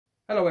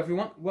Hello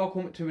everyone,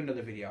 welcome to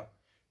another video.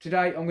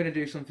 Today I'm going to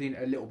do something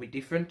a little bit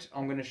different.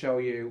 I'm going to show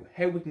you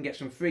how we can get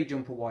some free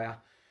jumper wire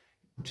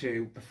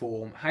to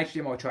perform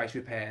HDMI trace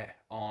repair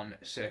on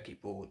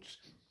circuit boards.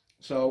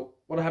 So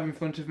what I have in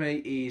front of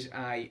me is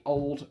a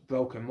old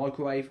broken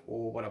microwave,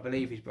 or what I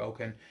believe is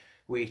broken,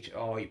 which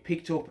I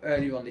picked up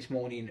earlier on this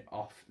morning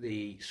off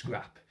the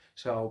scrap.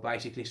 So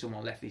basically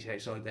someone left this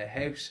outside their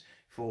house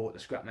for the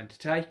scrapman to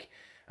take,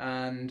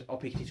 and I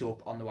picked it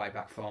up on the way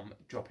back from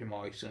dropping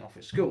my son off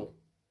at school.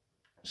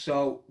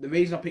 So the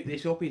reason I picked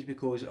this up is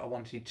because I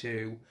wanted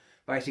to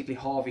basically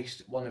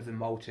harvest one of the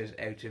motors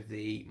out of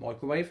the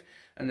microwave,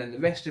 and then the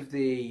rest of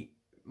the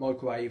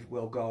microwave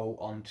will go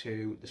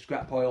onto the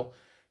scrap pile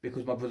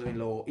because my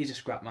brother-in-law is a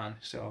scrap man,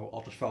 so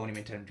I'll just phone him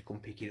and tell him to come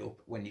pick it up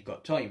when you've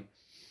got time.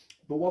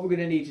 But what we're going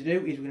to need to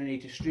do is we're going to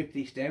need to strip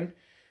this down,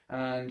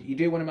 and you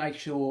do want to make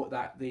sure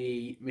that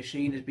the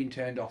machine has been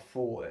turned off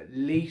for at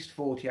least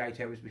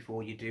 48 hours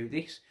before you do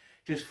this,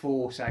 just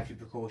for safety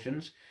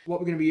precautions. What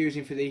we're going to be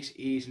using for this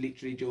is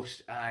literally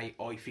just a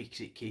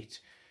iFixit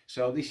kit.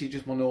 So this is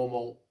just my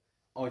normal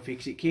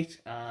iFixit kit,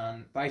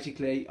 and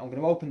basically I'm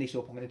going to open this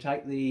up. I'm going to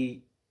take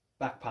the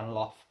back panel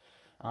off,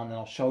 and then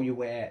I'll show you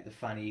where the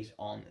fan is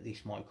on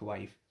this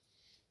microwave.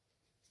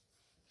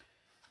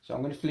 So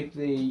I'm going to flip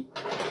the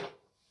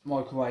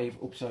microwave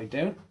upside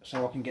down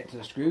so I can get to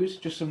the screws.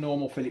 Just some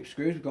normal Phillips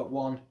screws. We've got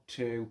 1,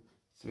 2,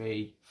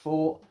 3,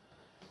 4.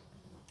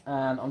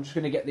 And I'm just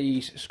going to get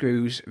these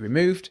screws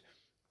removed.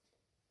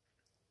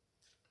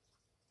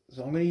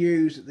 So I'm going to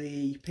use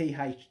the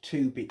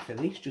PH2 bit for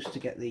this, just to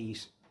get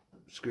these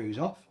screws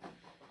off.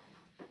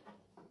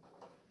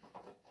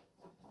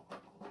 So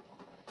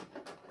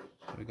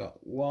we've got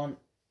 1,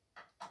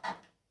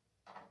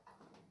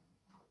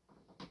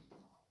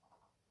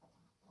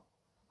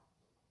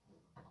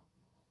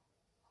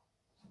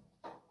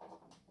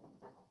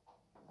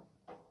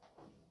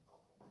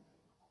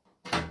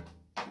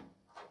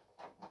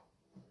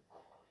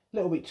 'a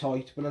little bit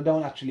tight, but I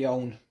don't actually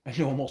own a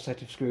normal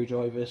set of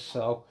screwdrivers,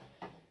 so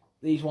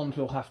these ones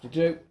will have to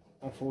do,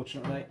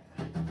 unfortunately.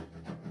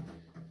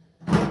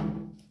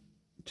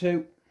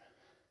 2.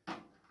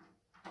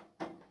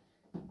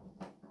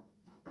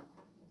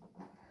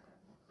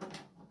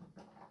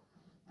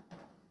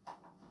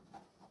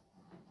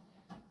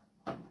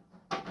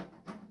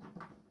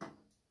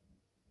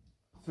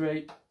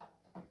 3.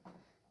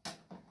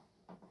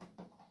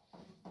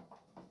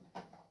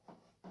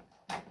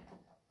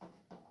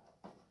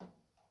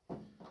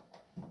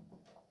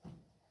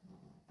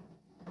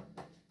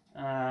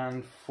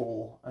 And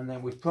 4, and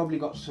then we've probably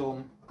got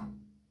some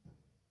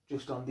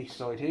just on this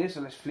side here,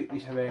 so let's flip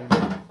this around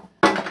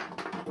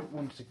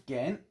once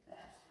again.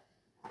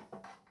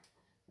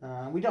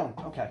 We don't.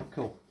 Okay,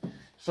 cool.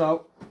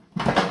 So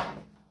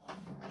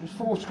just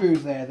 4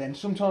 screws there. Then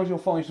sometimes you'll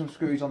find some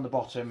screws on the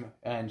bottom,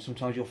 and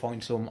sometimes you'll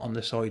find some on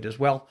the side as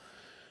well,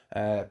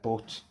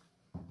 but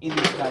in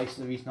this case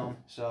there is none.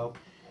 So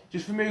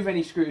just remove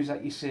any screws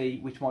that you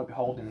see which might be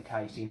holding the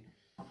casing.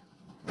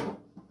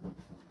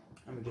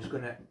 And we're just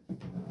going to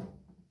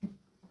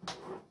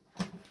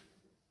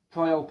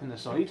pry open the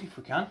side if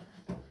we can.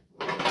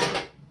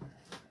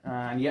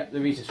 And yep,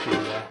 there is a screw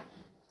there.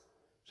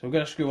 So we've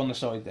got a screw on the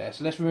side there.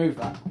 So let's remove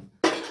that.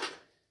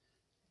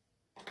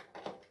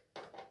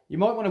 You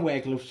might want to wear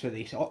gloves for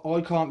this.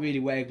 I can't really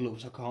wear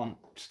gloves. I can't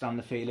stand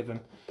the feel of them.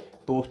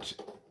 But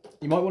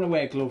you might want to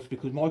wear gloves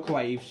because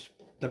microwaves,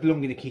 they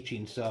belong in the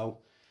kitchen. So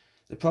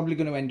they're probably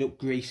going to end up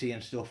greasy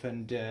and stuff.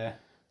 And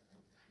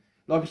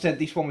like I said,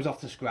 this one was off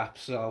the scrap,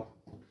 so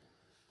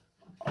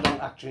I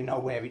don't actually know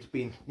where it's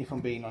been, if I'm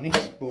being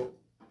honest, but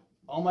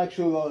I'll make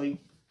sure that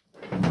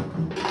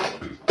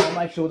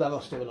I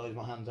sterilise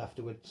my hands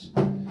afterwards.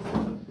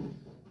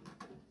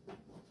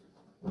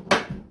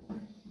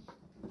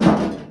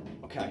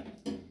 Okay,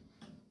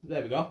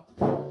 there we go.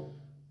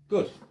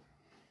 Good.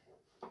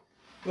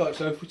 Right,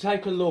 so if we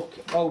take a look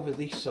over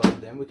this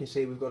side, then we can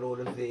see we've got all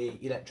of the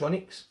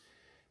electronics.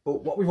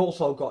 But what we've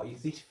also got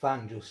is this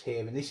fan just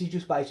here, and this is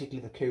just basically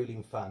the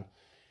cooling fan,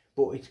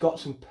 but it's got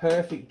some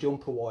perfect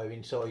jumper wire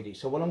inside it.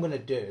 So what I'm going to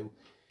do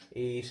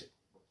is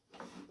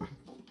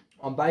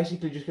I'm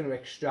basically just going to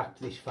extract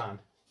this fan.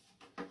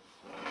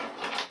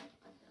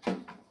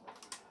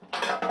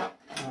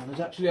 And there's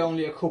actually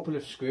only a couple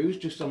of screws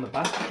just on the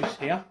back, just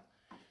here.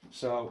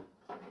 So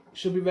it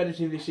should be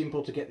relatively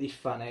simple to get this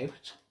fan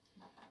out.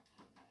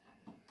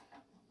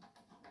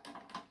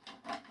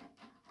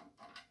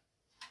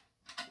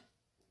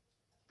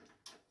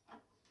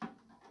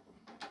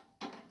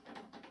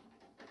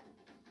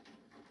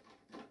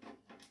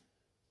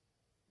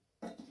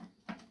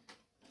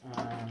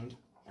 And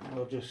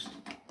we'll just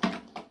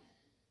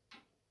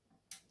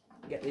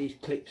get these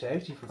clips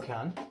out if we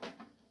can.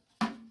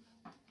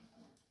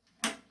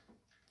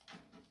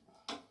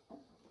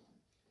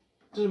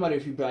 Doesn't matter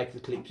if you break the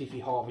clips if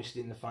you're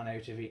harvesting the fan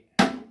out of it.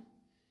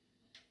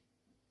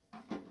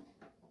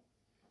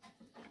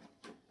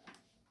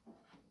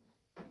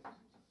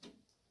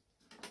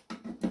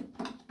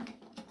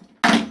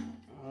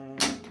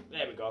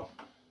 There we go.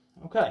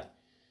 Okay.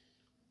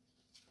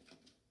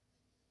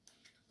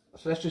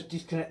 So let's just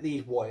disconnect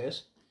these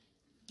wires.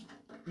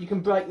 You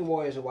can break the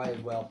wires away as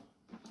well.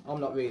 I'm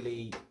not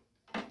really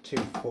too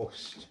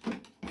fussed.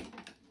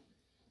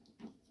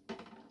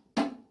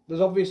 There's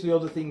obviously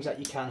other things that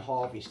you can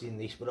harvest in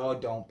this, but I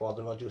don't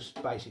bother. I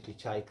just basically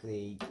take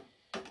the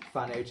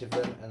fan out of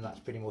them and that's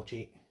pretty much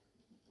it.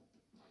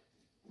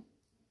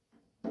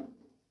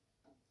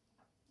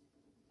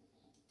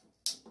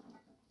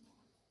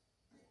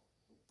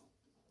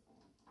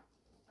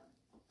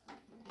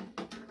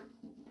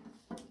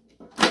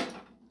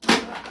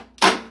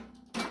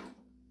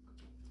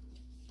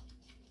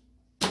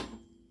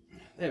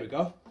 There we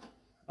go.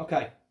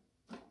 Okay,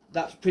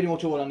 that's pretty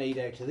much all I need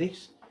out of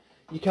this.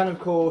 You can of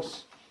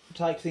course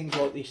take things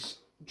like this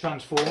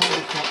transformer.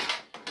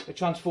 The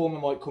transformer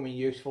might come in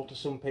useful to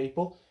some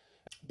people,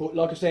 but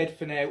like I said,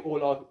 for now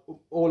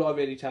all I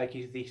really take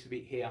is this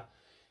bit here.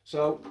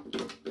 So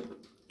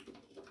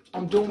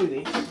I'm done with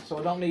this, so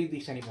I don't need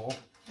this anymore.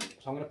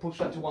 So I'm going to push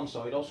that to one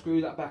side. I'll screw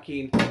that back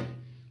in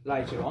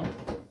later on.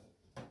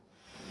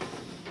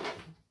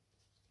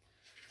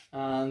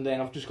 And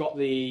then I've just got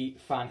the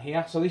fan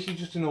here. So this is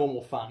just a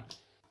normal fan.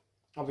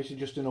 Obviously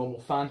just a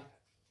normal fan,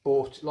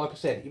 but like I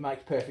said, it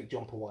makes perfect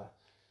jumper wire.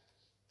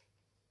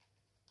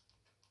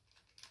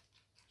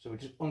 So we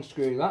just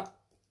unscrew that,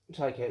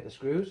 take out the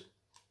screws.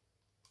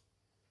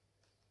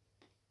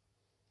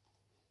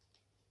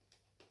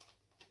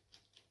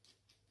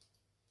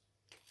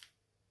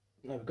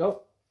 There we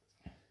go.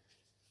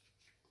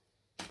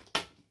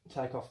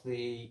 Take off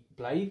the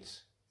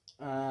blades,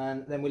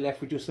 and then we're left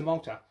with just the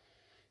motor.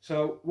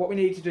 So what we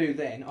need to do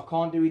then, I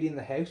can't do it in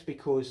the house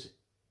because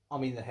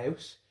I'm in the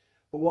house,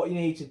 but what you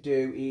need to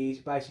do is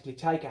basically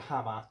take a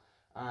hammer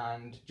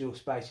and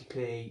just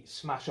basically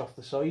smash off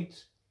the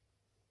sides.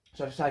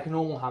 So just take a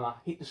normal hammer,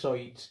 hit the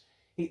sides,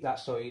 hit that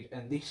side,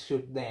 and this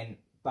should then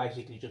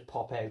basically just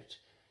pop out.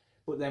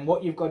 But then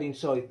what you've got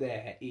inside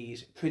there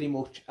is pretty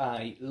much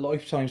a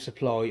lifetime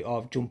supply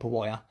of jumper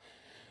wire,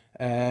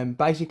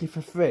 basically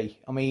for free.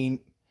 I mean,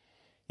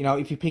 you know,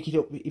 if you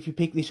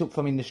pick this up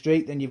from in the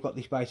street, then you've got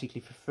this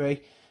basically for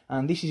free.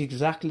 And this is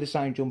exactly the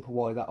same jumper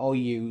wire that I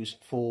use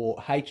for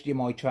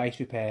HDMI trace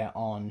repair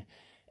on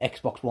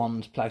Xbox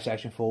Ones,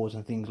 PlayStation 4s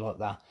and things like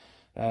that.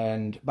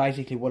 And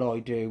basically what I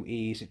do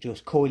is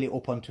just coil it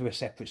up onto a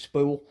separate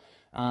spool,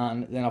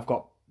 and then I've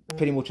got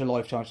pretty much a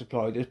lifetime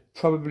supply. There's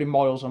probably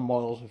miles and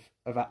miles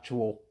of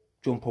actual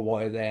jumper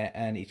wire there,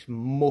 and it's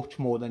much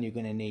more than you're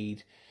going to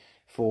need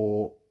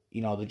for,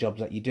 you know, the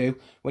jobs that you do.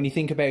 When you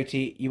think about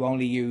it, you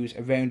only use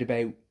around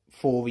about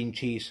 4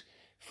 inches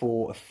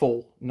for a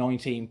full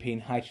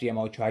 19-pin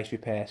HDMI trace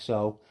repair,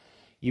 so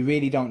you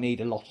really don't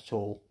need a lot at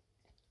all.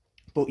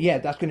 But yeah,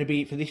 that's going to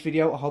be it for this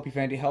video. I hope you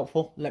found it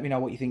helpful. Let me know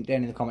what you think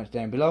down in the comments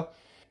down below.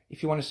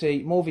 If you want to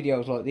see more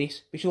videos like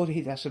this, be sure to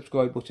hit that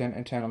subscribe button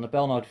and turn on the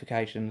bell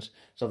notifications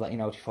so that you're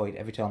notified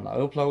every time that I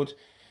upload.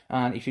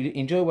 And if you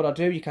enjoy what I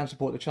do, you can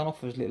support the channel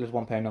for as little as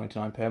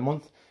 £1.99 per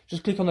month.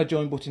 Just click on the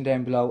join button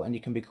down below and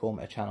you can become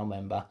a channel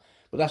member.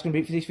 But that's going to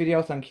be it for this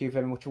video. Thank you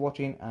very much for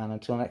watching, and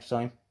until next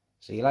time,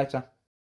 see you later.